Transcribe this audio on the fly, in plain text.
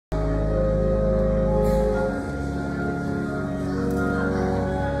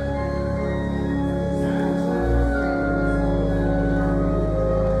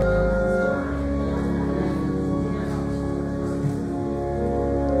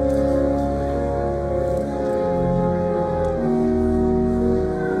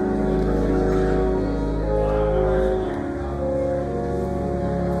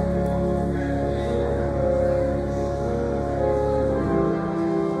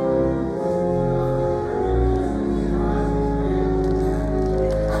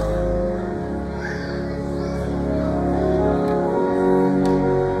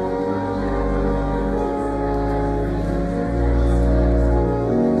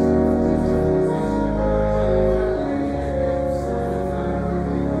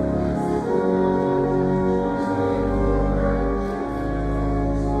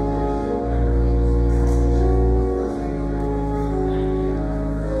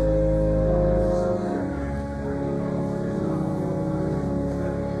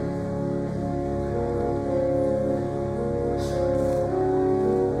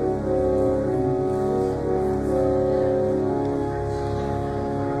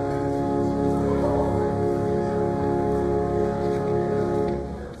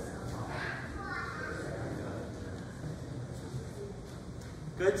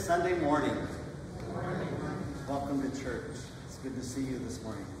Sunday morning. Welcome to church. It's good to see you this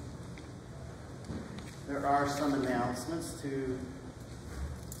morning. There are some announcements to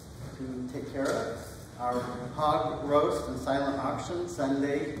take care of. Our hog roast and silent auction,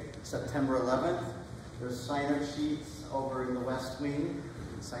 Sunday, September 11th. There's sign-up sheets over in the West Wing.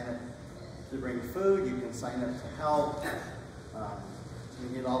 You can sign up to bring food. You can sign up to help.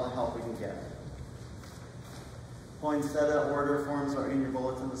 We need all the help we can get. Poinsettia order forms are in your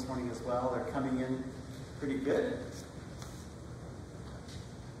bulletin this morning as well. They're coming in pretty good.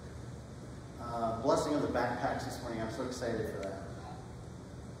 Blessing of the backpacks this morning. I'm so excited for that.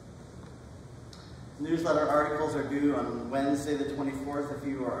 Newsletter articles are due on Wednesday the 24th if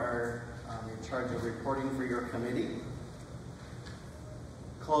you are in charge of reporting for your committee.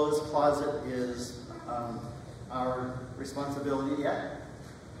 Closed closet is our responsibility yet.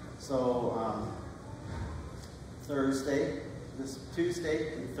 So this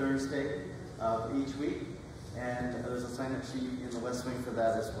Tuesday and Thursday of each week, and there's a sign-up sheet in the West Wing for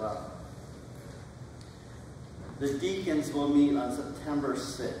that as well. The deacons will meet on September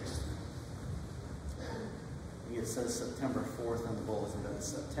 6th. I think it says September 4th on the bulletin, but it's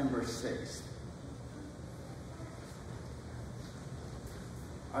September 6th.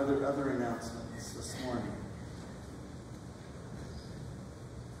 Are there other announcements this morning?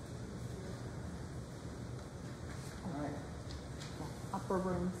 All right. Upper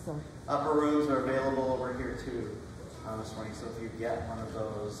rooms are available over here too this morning, so if you get one of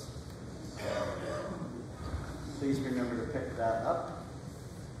those, please remember to pick that up.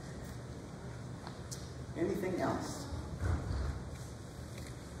 Anything else?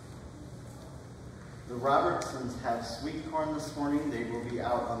 The Robertsons have sweet corn this morning. They will be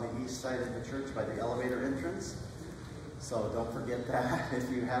out on the east side of the church by the elevator entrance. So don't forget that. If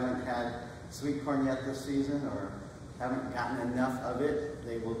you haven't had sweet corn yet this season or haven't gotten enough of it,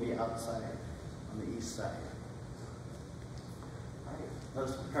 they will be outside on the east side. All right, let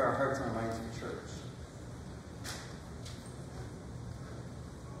us prepare our hearts and our minds for church.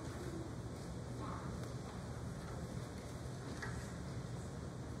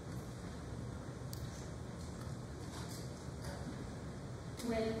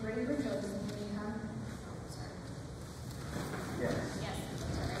 With great rejoicing we come. Yes.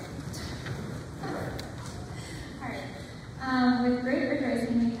 All right. With great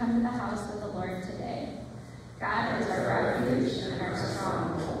rejoicing we come to the house of the Lord today. God is our refuge and our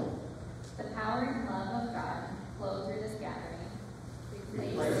stronghold. The power and love of God flow through this gathering.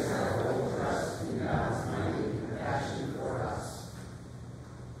 We place our whole trust in God's mighty compassion for us.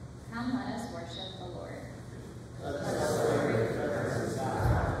 Come, let us worship the Lord. Let us celebrate the presence of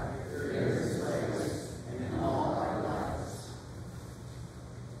God here in this place and in all our lives.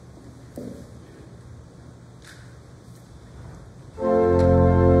 Thank you.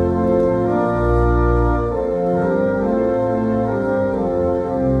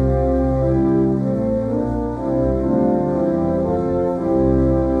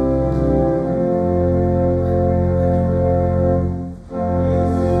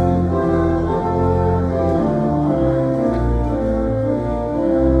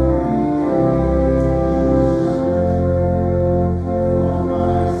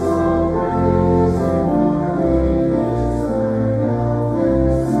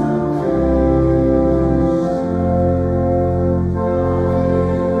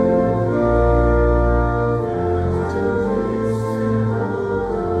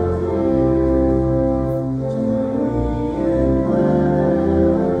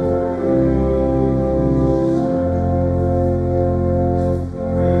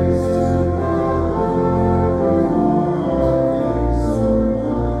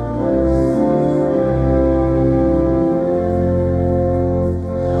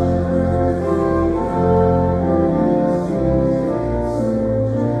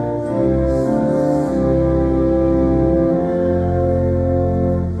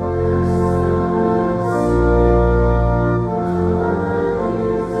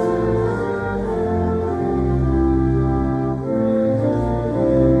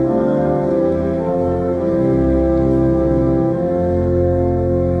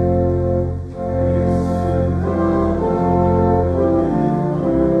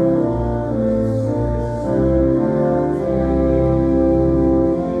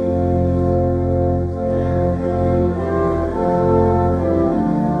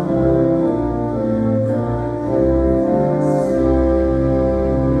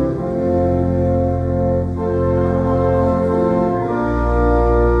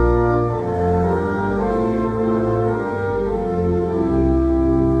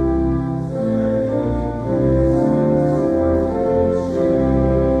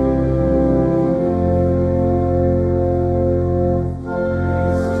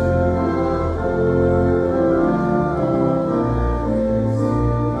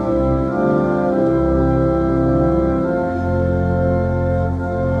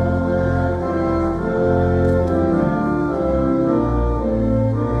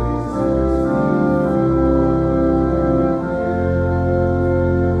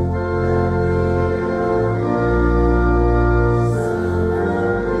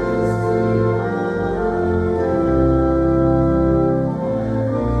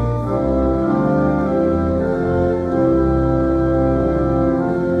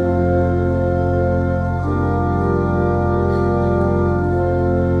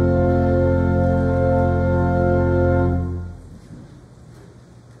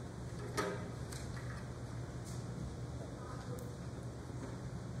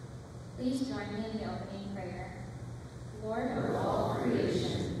 Please join me in the opening prayer. Lord of all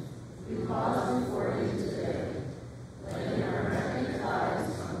creation, we pause before you today, laying our hectic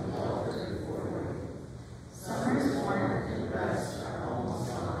lives from the altar forward. Summer's warmth and rest are almost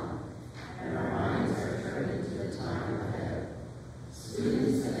gone, and our minds are turning to the time ahead.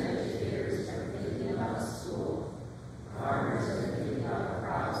 Students and educators are thinking about school. Farmers are thinking about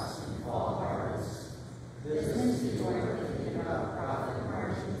crops and fall harvest. Business people are thinking about profit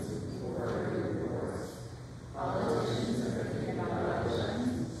margins and quarterly reports. Politicians are thinking about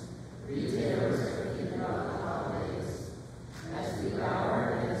elections. Retailers are thinking about the holidays. As we bow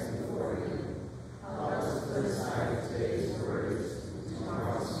our heads before you, help us put aside today's worries and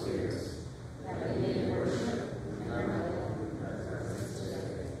tomorrow's fears, that we may worship and learn your presence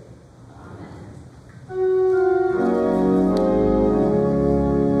today. Amen.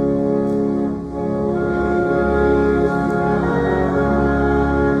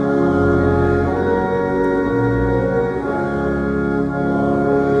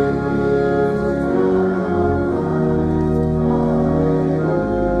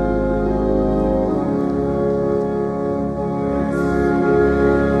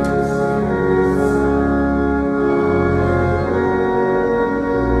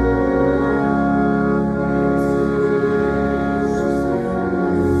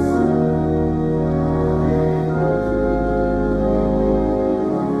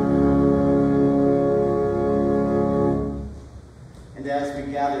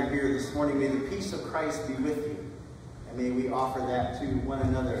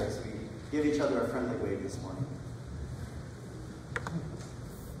 Give each other a friendly wave this morning.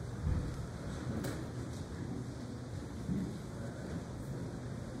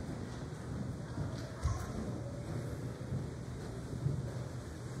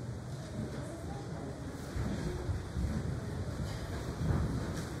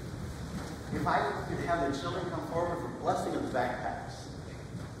 If I could have the children come forward for blessing of the backpacks.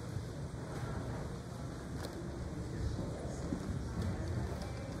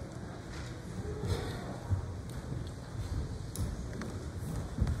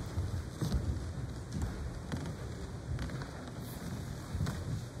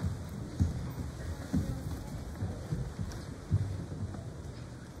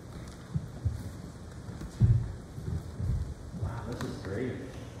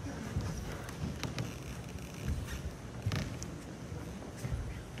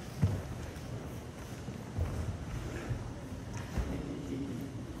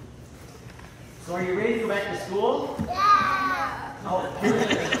 So are you ready to go back to school? Yeah! Oh,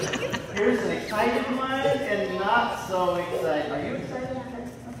 here's an excited one and not so excited. Are you excited?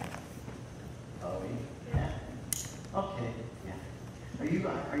 Oh, yeah. Okay,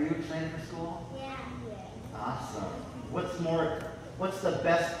 yeah. Are you excited for school? Yeah. Awesome. What's the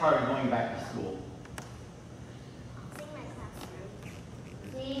best part of going back to school?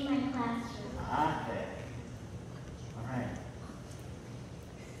 Seeing my classroom. Okay. All right.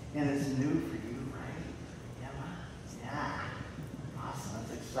 And it's new for you, right? Yeah. Awesome.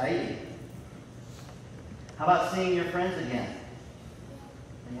 That's exciting. How about seeing your friends again?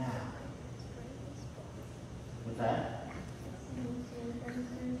 Yeah. What's that?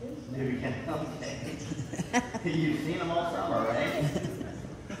 New again. Okay. You've seen them all summer, right?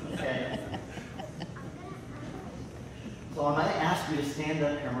 Okay. So I'm going to ask you to stand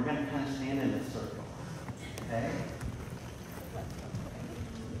up here, and we're going to kind of stand in a circle. Okay?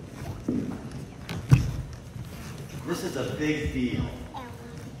 This is a big deal.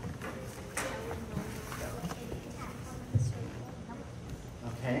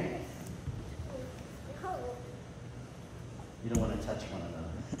 Okay? You don't want to touch one another.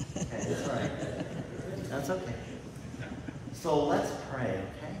 Okay, that's all right. That's okay. So let's pray,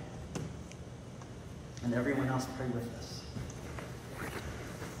 okay? And everyone else pray with us.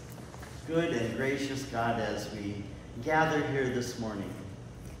 Good and gracious God, as we gather here this morning,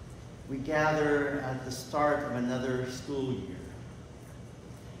 we gather at the start of another school year.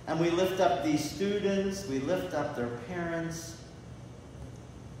 And we lift up these students, we lift up their parents,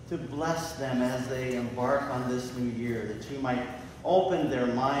 to bless them as they embark on this new year, that you might open their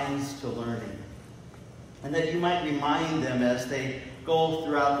minds to learning, and that you might remind them as they go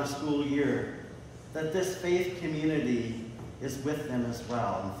throughout the school year that this faith community is with them as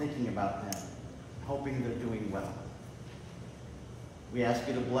well, and thinking about them, hoping they're doing well. We ask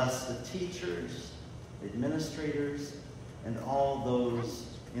you to bless the teachers, the administrators, and all those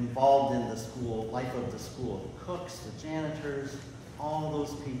involved in the school, life of the school, the cooks, the janitors, all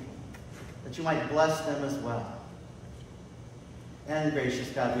those people, that you might bless them as well. And gracious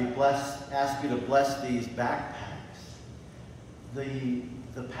God, we ask you to bless these backpacks, the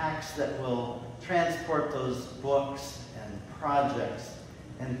the packs that will transport those books and projects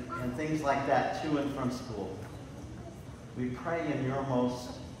and things like that to and from school. We pray in your most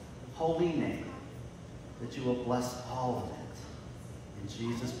holy name that you will bless all of it. In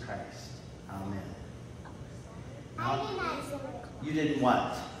Jesus Christ. Amen. Now, you didn't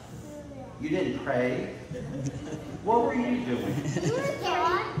what? You didn't pray? What were you doing? We were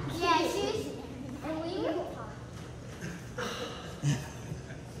God, Jesus, and we were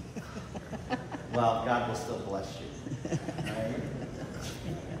Well, God will still bless you. Right?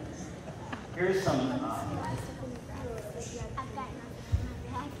 Here's some.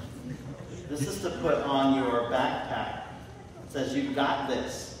 This is to put on your backpack. It says, "You've got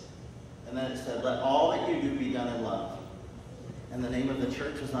this." And then it said, "Let all that you do be done in love." And the name of the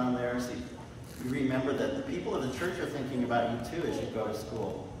church is on there, so you remember that the people of the church are thinking about you too as you go to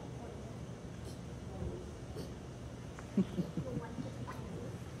school.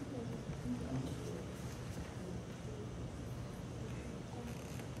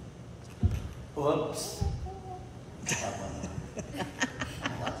 Whoops.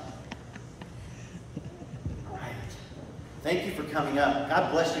 All right. Thank you for coming up.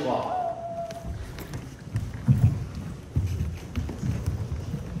 God bless you all.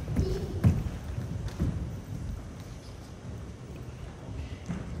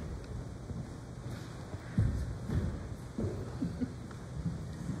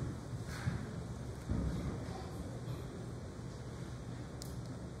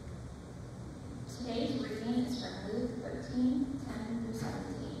 Today's reading is from Luke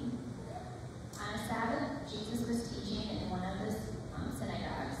 13:10-17. On a Sabbath, Jesus was teaching in one of the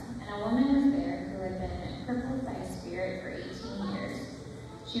synagogues, and a woman was there who had been crippled by a spirit for 18 years.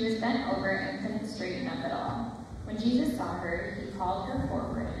 She was bent over and couldn't straighten up at all. When Jesus saw her, he called her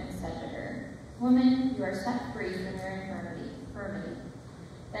forward and said to her, "Woman, you are set free from your infirmity."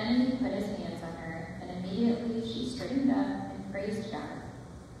 Then he put his hands on her, and immediately she straightened up and praised God.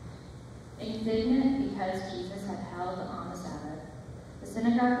 Indignant because Jesus had held on the Sabbath, the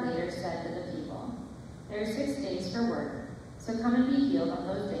synagogue leader said to the people, "There are 6 days for work, so come and be healed on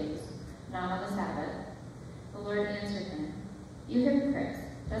those days, not on the Sabbath." The Lord answered him, "You hypocrites,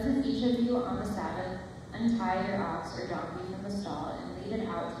 doesn't each of you on the Sabbath untie your ox or donkey from the stall and lead it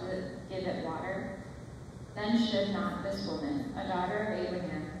out to give it water? Then should not this woman, a daughter of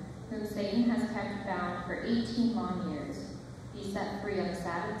Abraham, whom Satan has kept bound for 18 long years, be set free on the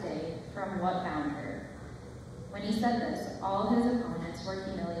Sabbath day from what bound her?" When he said this, all his opponents were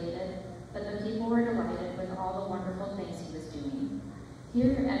humiliated, but the people were delighted with all the wonderful things he was doing.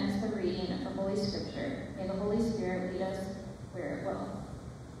 Here ends the reading of the Holy Scripture. May the Holy Spirit lead us where it will.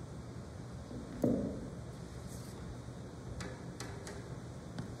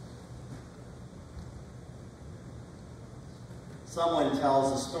 Someone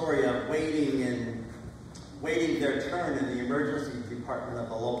tells a story of waiting their turn in the emergency department of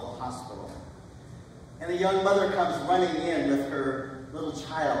the local hospital. And a young mother comes running in with her little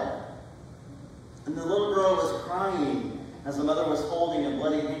child. And the little girl was crying as the mother was holding a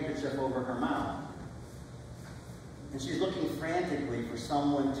bloody handkerchief over her mouth. And she's looking frantically for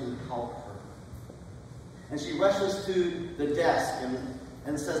someone to help her. And she rushes to the desk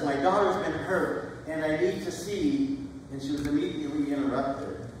and says, "My daughter's been hurt, and I need to see." And she was immediately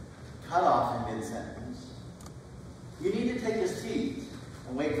interrupted, cut off in mid-sentence. "You need to take a seat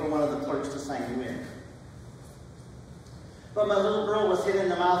and wait for one of the clerks to sign you in." "But my little girl was hit in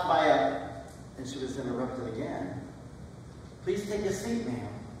the mouth by a..." And she was interrupted again. "Please take a seat, ma'am.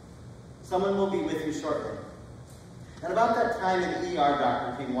 Someone will be with you shortly." And about that time, an ER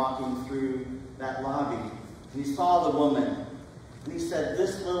doctor came walking through that lobby, and he saw the woman, and he said,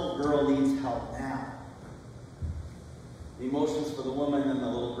 "This little girl needs help now." The emotions for the woman and the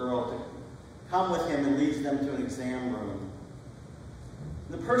little girl to come with him and leads them to an exam room.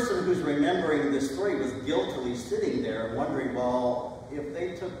 The person who's remembering this story was guiltily sitting there wondering, well, if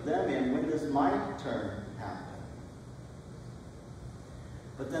they took them in, when does my turn happen?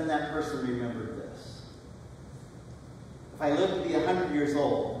 But then that person remembered this. If I live to be 100 years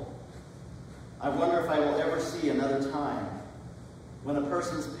old, I wonder if I will ever see another time when a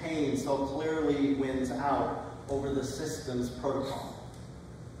person's pain so clearly wins out over the system's protocol.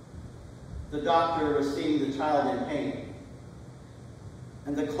 The doctor was seeing the child in pain,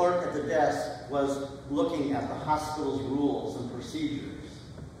 and the clerk at the desk was looking at the hospital's rules and procedures.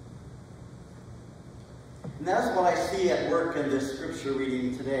 And that's what I see at work in this scripture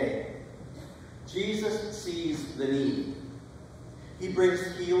reading today. Jesus sees the need. He brings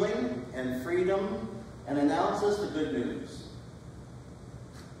healing and freedom and announces the good news.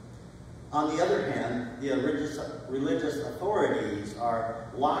 On the other hand, the religious authorities are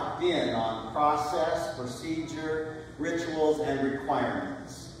locked in on process, procedure, rituals, and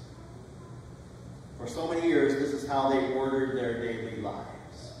requirements. For so many years, this is how they ordered their daily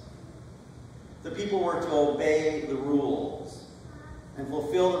lives. The people were to obey the rules and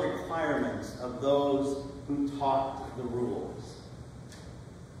fulfill the requirements of those who taught the rules.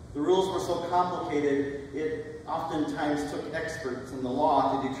 The rules were so complicated, it oftentimes took experts in the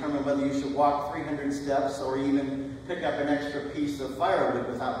law to determine whether you should walk 300 steps or even pick up an extra piece of firewood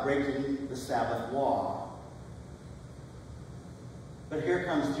without breaking the Sabbath law. But here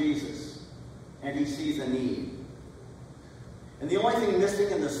comes Jesus, and he sees a need. And the only thing missing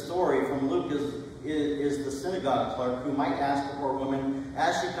in the story from Luke is the synagogue clerk who might ask the poor woman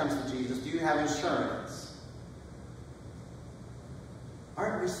as she comes to Jesus, "Do you have insurance?"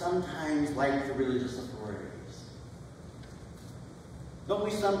 Aren't we sometimes like the religious authorities? Don't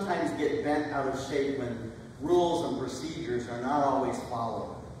we sometimes get bent out of shape when rules and procedures are not always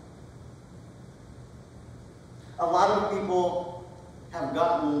followed? A lot of people have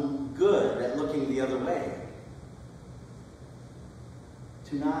gotten good at looking the other way,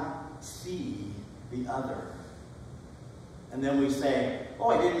 to not see the other. And then we say, "Oh,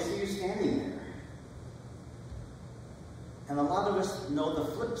 I didn't see you standing there." And a lot of us know the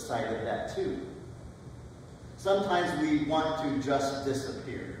flip side of that too. Sometimes we want to just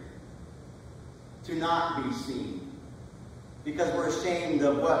disappear, to not be seen, because we're ashamed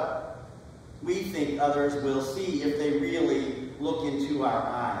of what we think others will see if they really look into our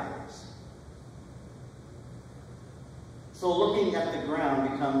eyes. So looking at the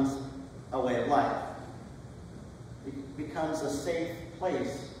ground becomes a way of life. It becomes a safe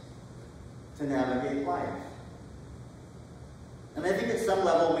place to navigate life. And I think at some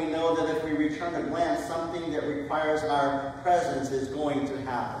level we know that if we return a glance, something that requires our presence is going to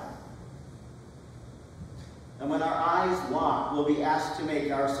happen. And when our eyes lock, we'll be asked to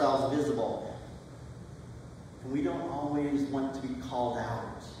make ourselves visible. And we don't always want to be called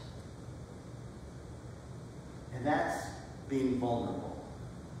out. And that's being vulnerable.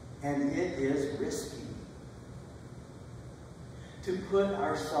 And it is risky. To put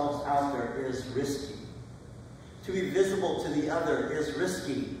ourselves out there is risky. To be visible to the other is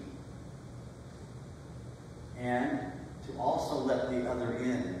risky. And to also let the other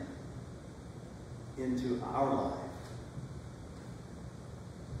into our life.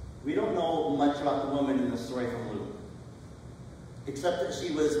 We don't know much about the woman in the story from Luke, except that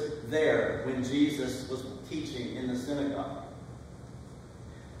she was there when Jesus was teaching in the synagogue.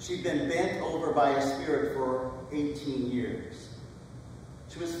 She'd been bent over by a spirit for 18 years.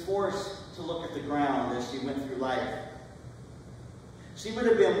 She was forced to look at the ground as she went through life. She would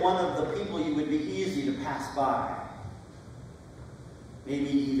have been one of the people you would be easy to pass by. Maybe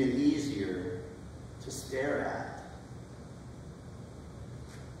even easier to stare at.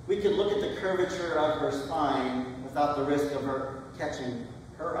 We could look at the curvature of her spine without the risk of her catching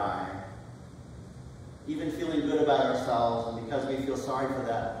her eye. Even feeling good about ourselves and because we feel sorry for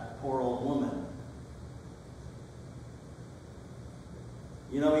that poor old woman.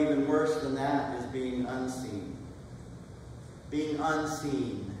 You know, even worse than that is being unseen. Being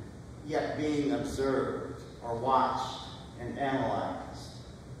unseen, yet being observed or watched and analyzed.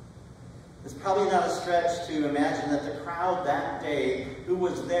 It's probably not a stretch to imagine that the crowd that day who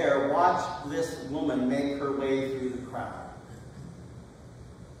was there watched this woman make her way through the crowd.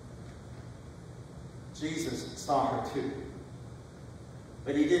 Jesus saw her too.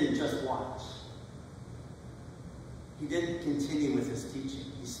 But he didn't just watch. He didn't continue with his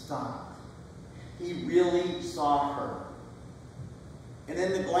teaching. He stopped. He really saw her. And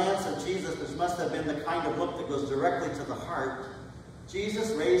in the glance of Jesus, which must have been the kind of look that goes directly to the heart,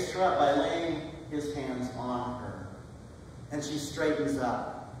 Jesus raised her up by laying his hands on her. And she straightens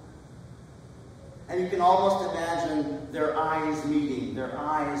up. And you can almost imagine their eyes meeting, their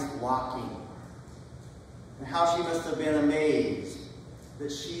eyes locking. And how she must have been amazed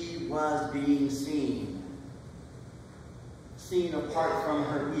that she was being seen. Seen apart from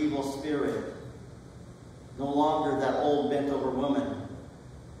her evil spirit. No longer that old bent-over woman,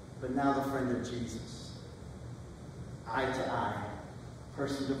 but now the friend of Jesus. Eye to eye,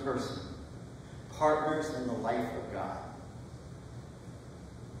 person to person, partners in the life of God.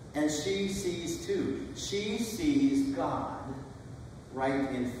 And she sees too. She sees God right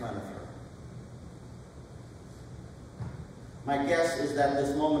in front of her. My guess is that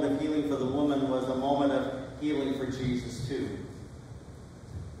this moment of healing for the woman was a moment of healing for Jesus too.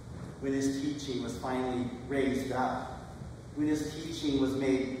 When his teaching was finally raised up. When his teaching was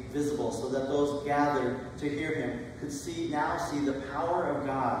made visible so that those gathered to hear him could now see the power of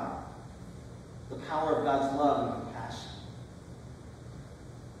God the power of God's love and compassion.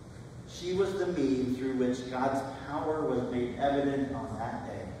 She was the means through which God's power was made evident on that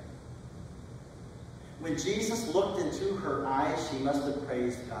day. When Jesus looked into her eyes, she must have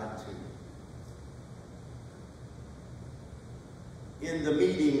praised God too. In the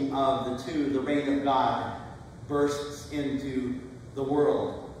meeting of the two, the reign of God bursts into the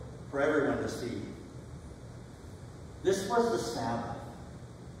world for everyone to see. This was the Sabbath.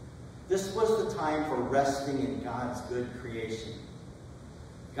 This was the time for resting in God's good creation.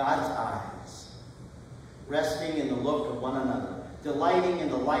 God's eyes. Resting in the look of one another. Delighting in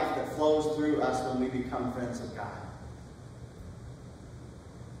the life that flows through us when we become friends of God.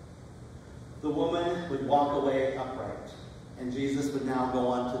 The woman would walk away upright, and Jesus would now go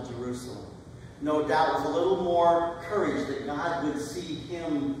on to Jerusalem. No doubt with a little more courage that God would see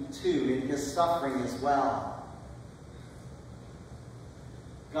him too in his suffering as well.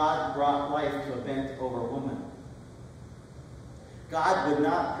 God brought life to a bent-over woman. God would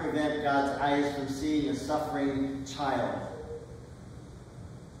not prevent God's eyes from seeing a suffering child.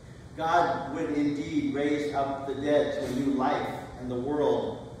 God would indeed raise up the dead to a new life and the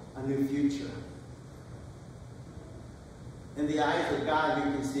world a new future. In the eyes of God,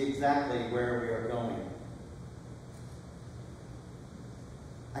 we can see exactly where we are going.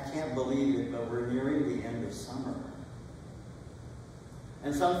 I can't believe it, but we're nearing the end of summer.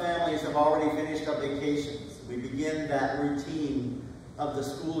 And some families have already finished up vacations. We begin that routine of the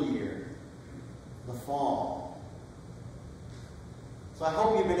school year, the fall. So I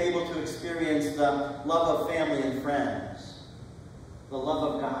hope you've been able to experience the love of family and friends, the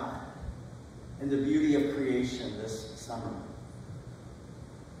love of God, and the beauty of creation this summer.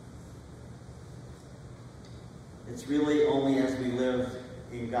 It's really only as we live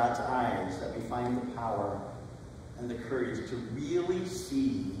in God's eyes that we find the power and the courage to really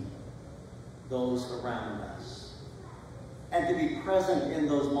see those around us. And to be present in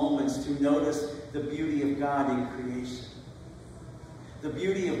those moments to notice the beauty of God in creation. The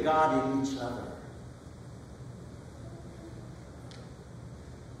beauty of God in each other.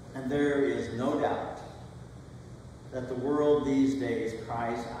 And there is no doubt that the world these days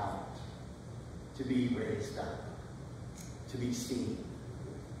cries out to be raised up, to be seen.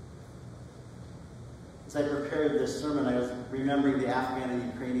 As I prepared this sermon, I was remembering the Afghan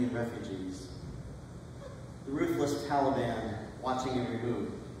and Ukrainian refugees, the ruthless Taliban watching every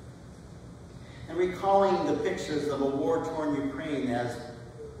move, and recalling the pictures of a war-torn Ukraine as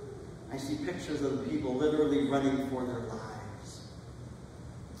I see pictures of the people literally running for their lives,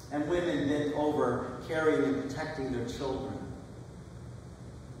 and women bent over caring and protecting their children.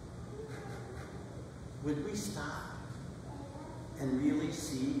 Would we stop and really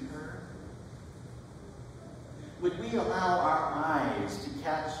see her? Would we allow our eyes to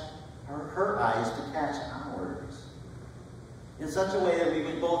catch, or her eyes to catch ours, in such a way that we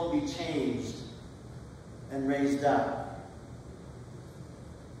would both be changed and raised up?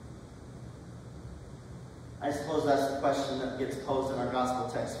 I suppose that's the question that gets posed in our gospel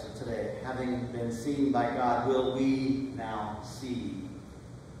text for today. Having been seen by God, will we now see?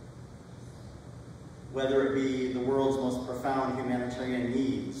 Whether it be the world's most profound humanitarian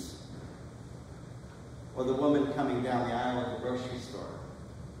needs, or the woman coming down the aisle of the grocery store.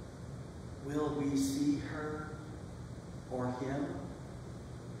 Will we see her or him?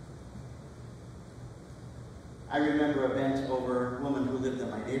 I remember a bent-over woman who lived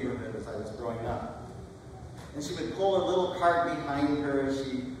in my neighborhood as I was growing up. And she would pull a little cart behind her as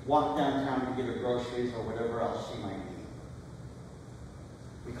she walked downtown to get her groceries or whatever else she might need.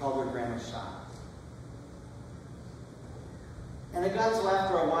 We called her Grandma Shop. And it got so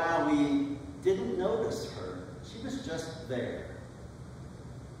after a while we didn't notice her. She was just there.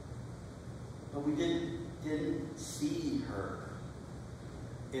 But we didn't see her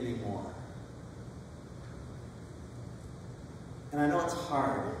anymore. And I know it's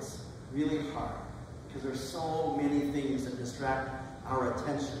hard. It's really hard. Because there's so many things that distract our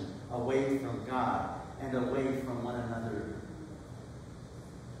attention away from God and away from one another.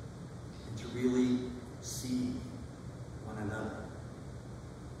 And to really see one another.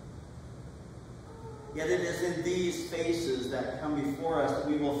 Yet it is in these faces that come before us that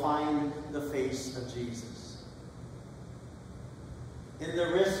we will find the face of Jesus. In the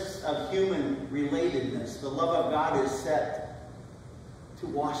risks of human relatedness, the love of God is set to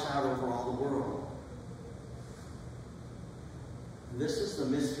wash out over all the world. And this is the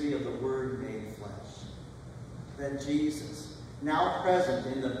mystery of the Word made flesh. That Jesus, now present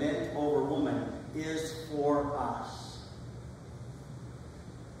in the bent-over woman, is for us.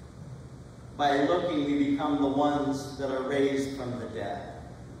 By looking, we become the ones that are raised from the dead.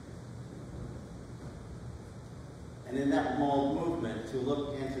 And in that movement, to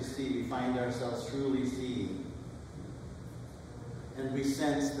look and to see, we find ourselves truly seeing. And we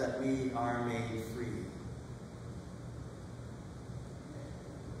sense that we are made free.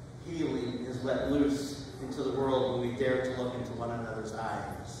 Healing is let loose into the world when we dare to look into one another's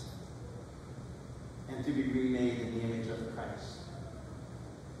eyes and to be remade in the image of Christ.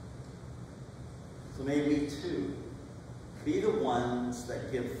 So may we too be the ones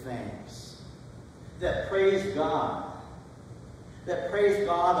that give thanks, that praise God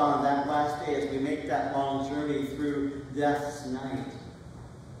on that last day as we make that long journey through death's night,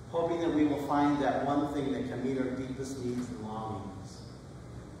 hoping that we will find that one thing that can meet our deepest needs and longings.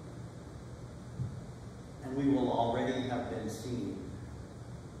 And we will already have been seen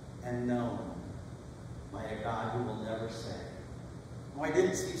and known by a God who will never say, "Oh, I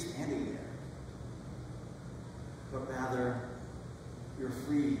didn't see you standing there." But rather, "You're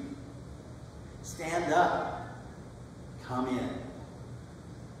free. Stand up. Come in."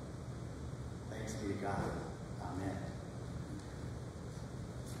 Thanks be to God. Amen.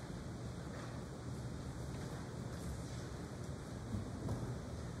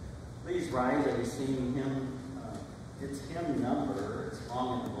 Please rise as we sing hymn. It's hymn number. It's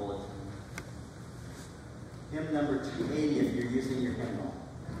long in the bulletin. Hymn number 280 if you're using your hymnal.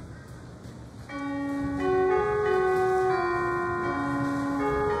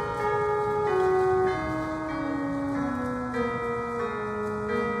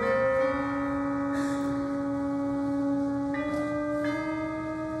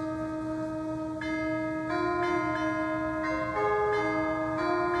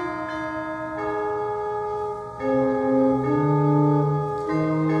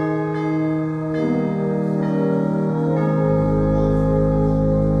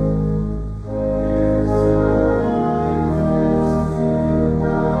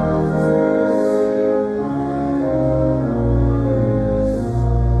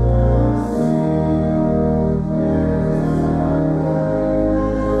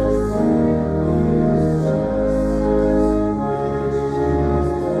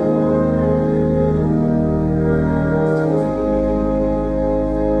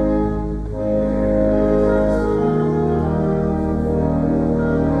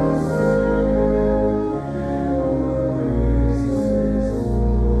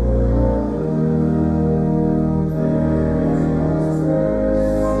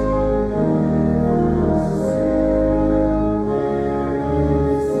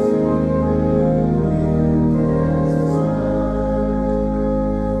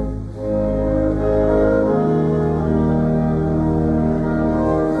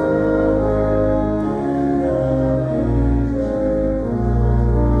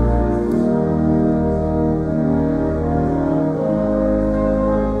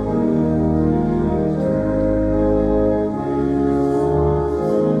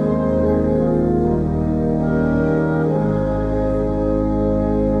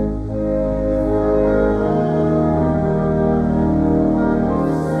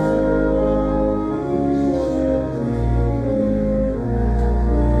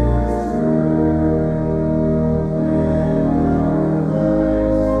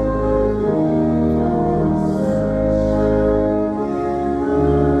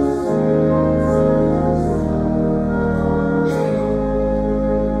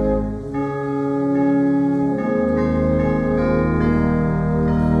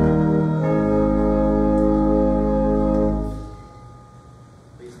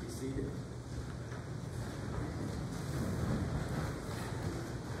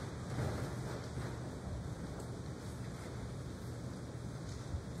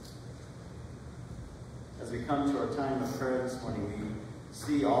 As we come to our time of prayer this morning, we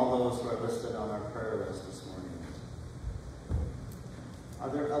see all those who are listed on our prayer list this morning. Are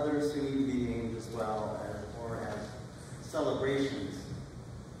there others who need to be named as well, or as celebrations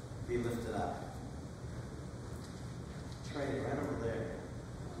be lifted up? Trey, right over there.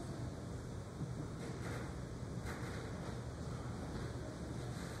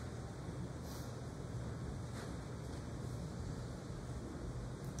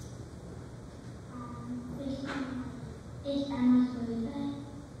 It's Emma's birthday.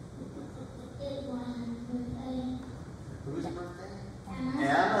 It was her birthday. Whose birthday? Emma's.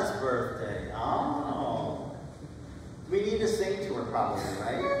 Emma's birthday. Oh. We need to sing to her probably,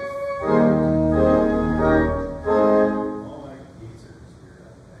 right? All my geezers here.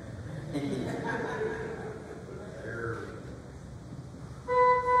 There.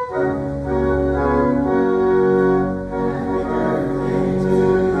 Happy birthday to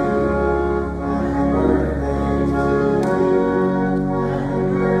you.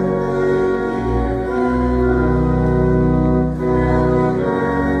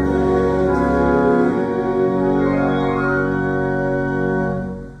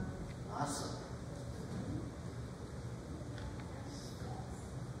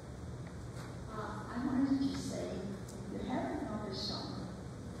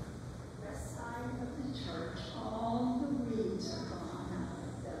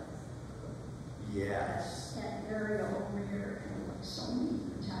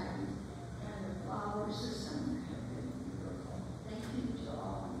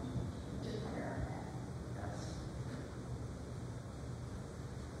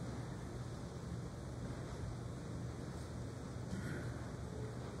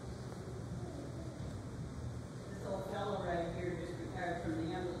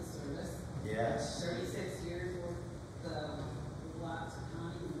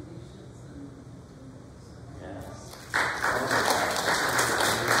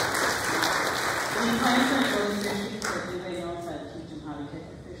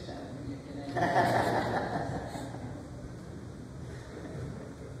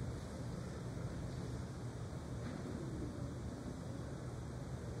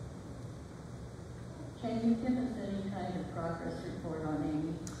 Can you give us any kind of progress report on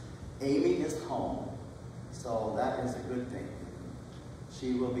Amy? Amy is home, so that is a good thing.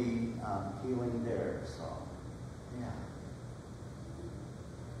 She will be healing there, so yeah.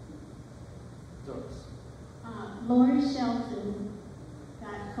 Doris. Lori Shelton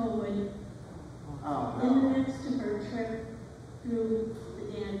got COVID Oh, in the no. midst of her trip through the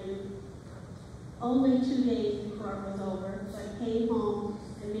Danube. Only 2 days before it was over, but came home,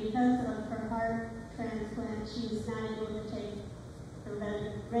 and because of her heart transplant, she was not able to take her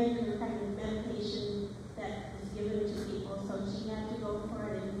regular kind of medication that is given to people, so she had to go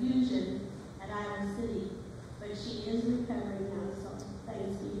for an infusion at Iowa City. But she is recovering now, so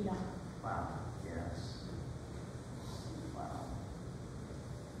thanks be to God. Wow. Yes. Wow.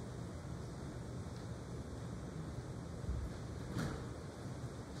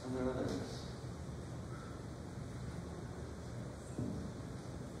 Are there others?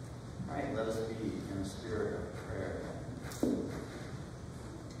 All right, let us be in a spirit of prayer.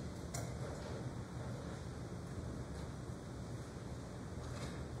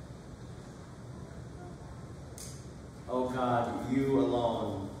 Oh God, you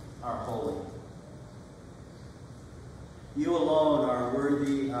alone are holy. You alone are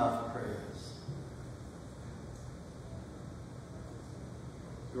worthy of praise.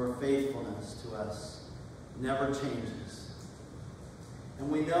 Your faithfulness to us never changes. And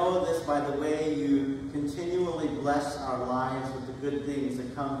we know this by the way you continually bless our lives with the good things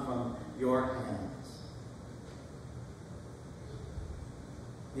that come from your hands.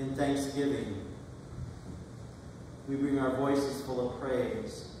 In thanksgiving, we bring our voices full of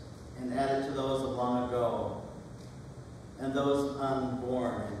praise and add it to those of long ago and those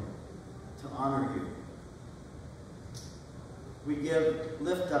unborn to honor you. We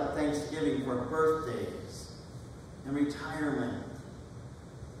lift up thanksgiving for birthdays and retirement,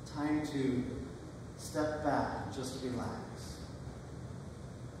 time to step back and just relax.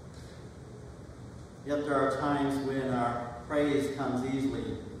 Yet there are times when our praise comes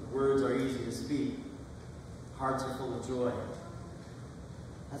easily, words are easy to speak, hearts are full of joy.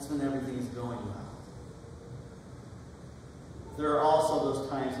 That's when everything is going well. There are also those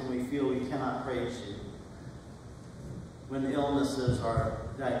times when we feel we cannot praise you, when illnesses are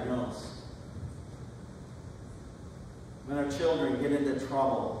diagnosed, when our children get into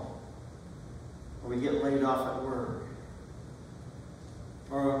trouble, or we get laid off at work,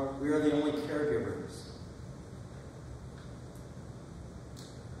 or we are the only caregivers.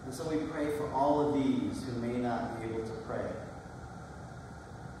 And so we pray for all of these who may not be able to pray.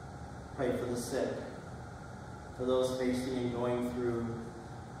 Pray for the sick, for those facing and going through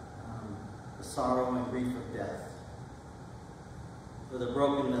the sorrow and grief of death, for the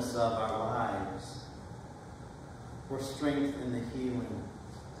brokenness of our lives, for strength in the healing,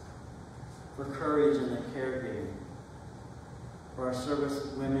 for courage in the caregiving, for our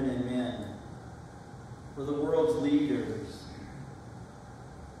service women and men, for the world's leaders.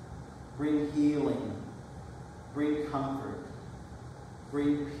 Bring healing, bring comfort,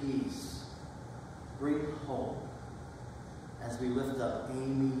 bring peace, bring hope as we lift up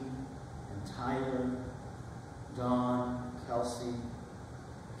Amy and Tyler, Dawn, Kelsey,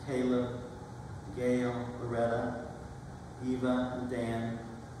 Caleb, Gail, Loretta, Eva and Dan,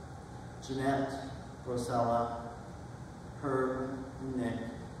 Jeanette, Rosella, Herb and Nick,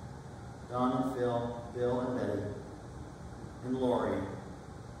 Don and Phil, Bill and Betty, and Lori.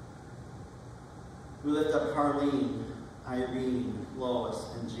 We lift up Harleen, Irene, Lois,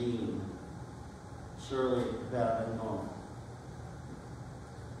 and Jean, Shirley, Bev, and Mona.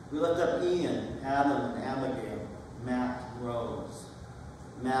 We lift up Ian, Adam, and Abigail, Matt, and Rose,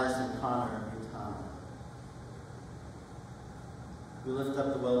 Madison, Connor, and Tom. We lift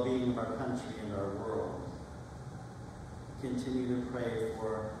up the well-being of our country and our world. Continue to pray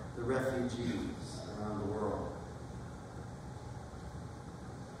for the refugees around the world.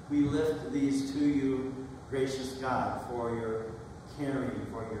 We lift these to you, gracious God, for your caring,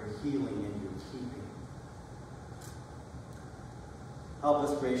 for your healing, and your keeping. Help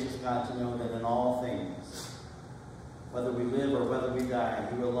us, gracious God, to know that in all things, whether we live or whether we die,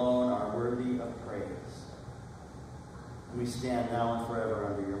 you alone are worthy of praise. And we stand now and forever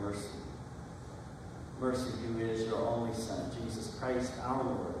under your mercy. Mercy, who is your only Son, Jesus Christ, our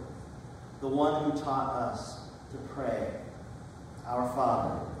Lord, the one who taught us to pray, Our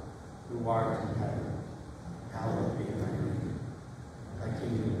Father, who art in heaven, hallowed be thy name. Thy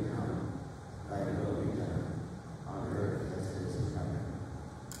kingdom come, thy will be done, on earth as it is in heaven.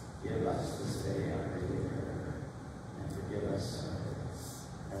 Give us this day our daily bread, and forgive us our debts,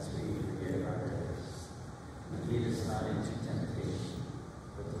 as we forgive our debtors. And lead us not into temptation,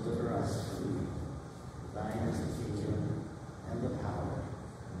 but deliver us from evil.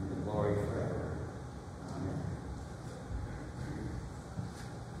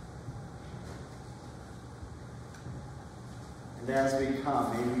 as we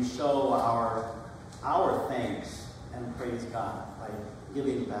come, may we show our thanks and praise God by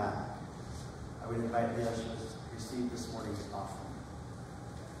giving back. I would invite the ushers to receive this morning's offering.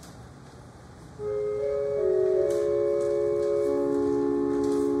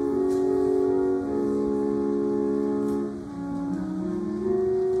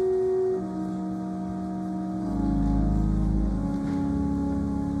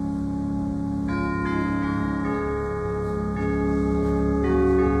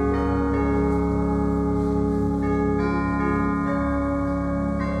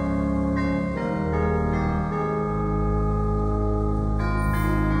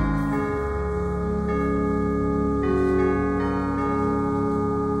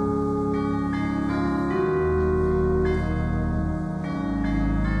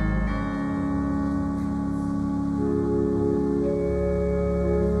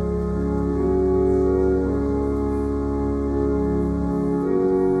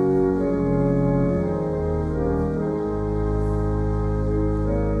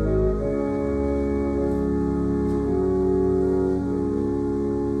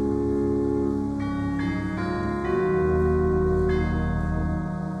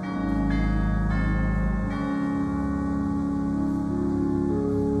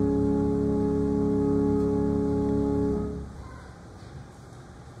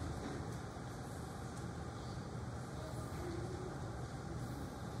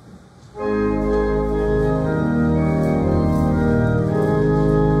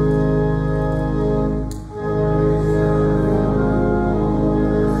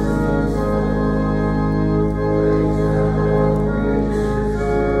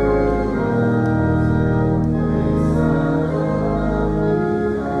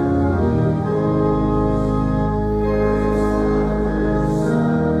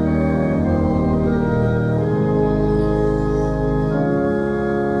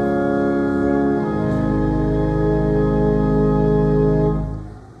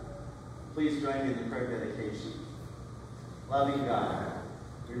 Loving God,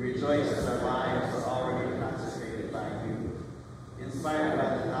 we rejoice that our lives are already consecrated by you, inspired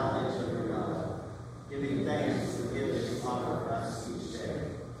by the knowledge of your love, giving thanks for the gifts you offer us each day.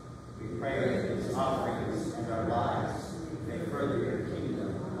 We pray that these offerings and our lives may further your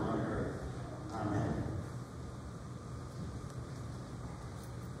kingdom on earth. Amen.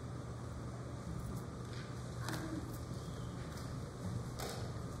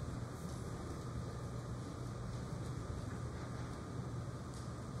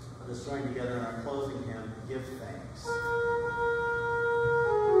 Let us join together in our closing hymn, Give Thanks. Give thanks.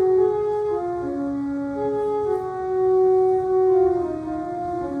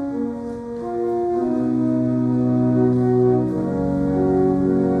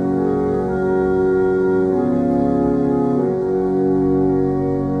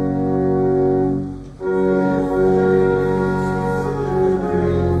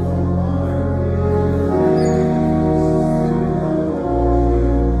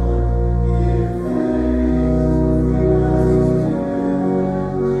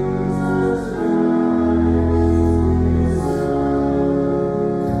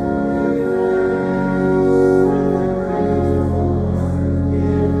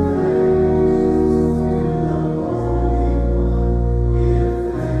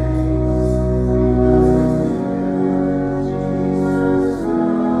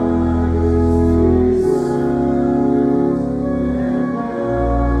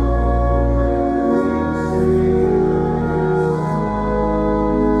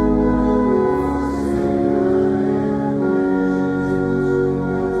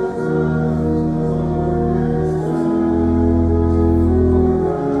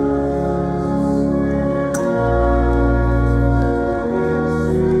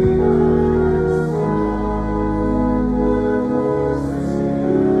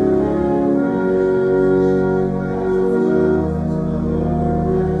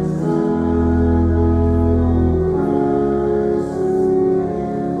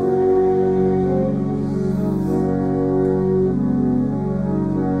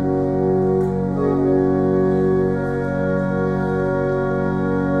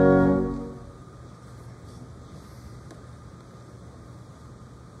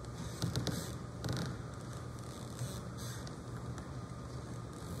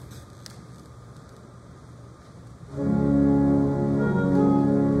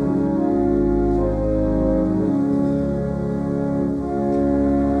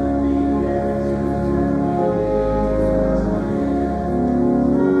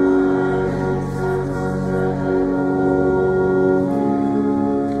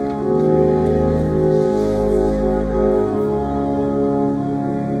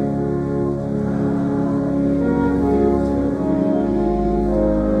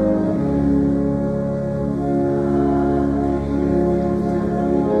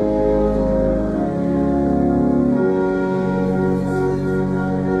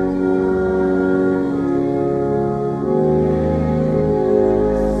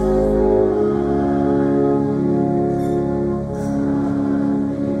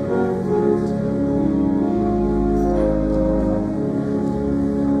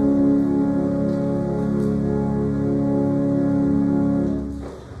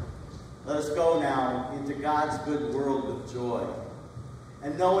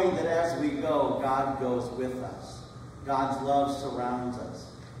 knowing that as we go, God goes with us. God's love surrounds us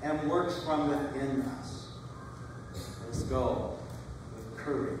and works from within us. Let us go with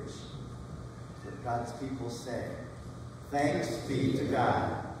courage. Let God's people say, thanks be to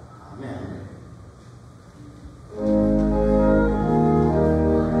God. Amen.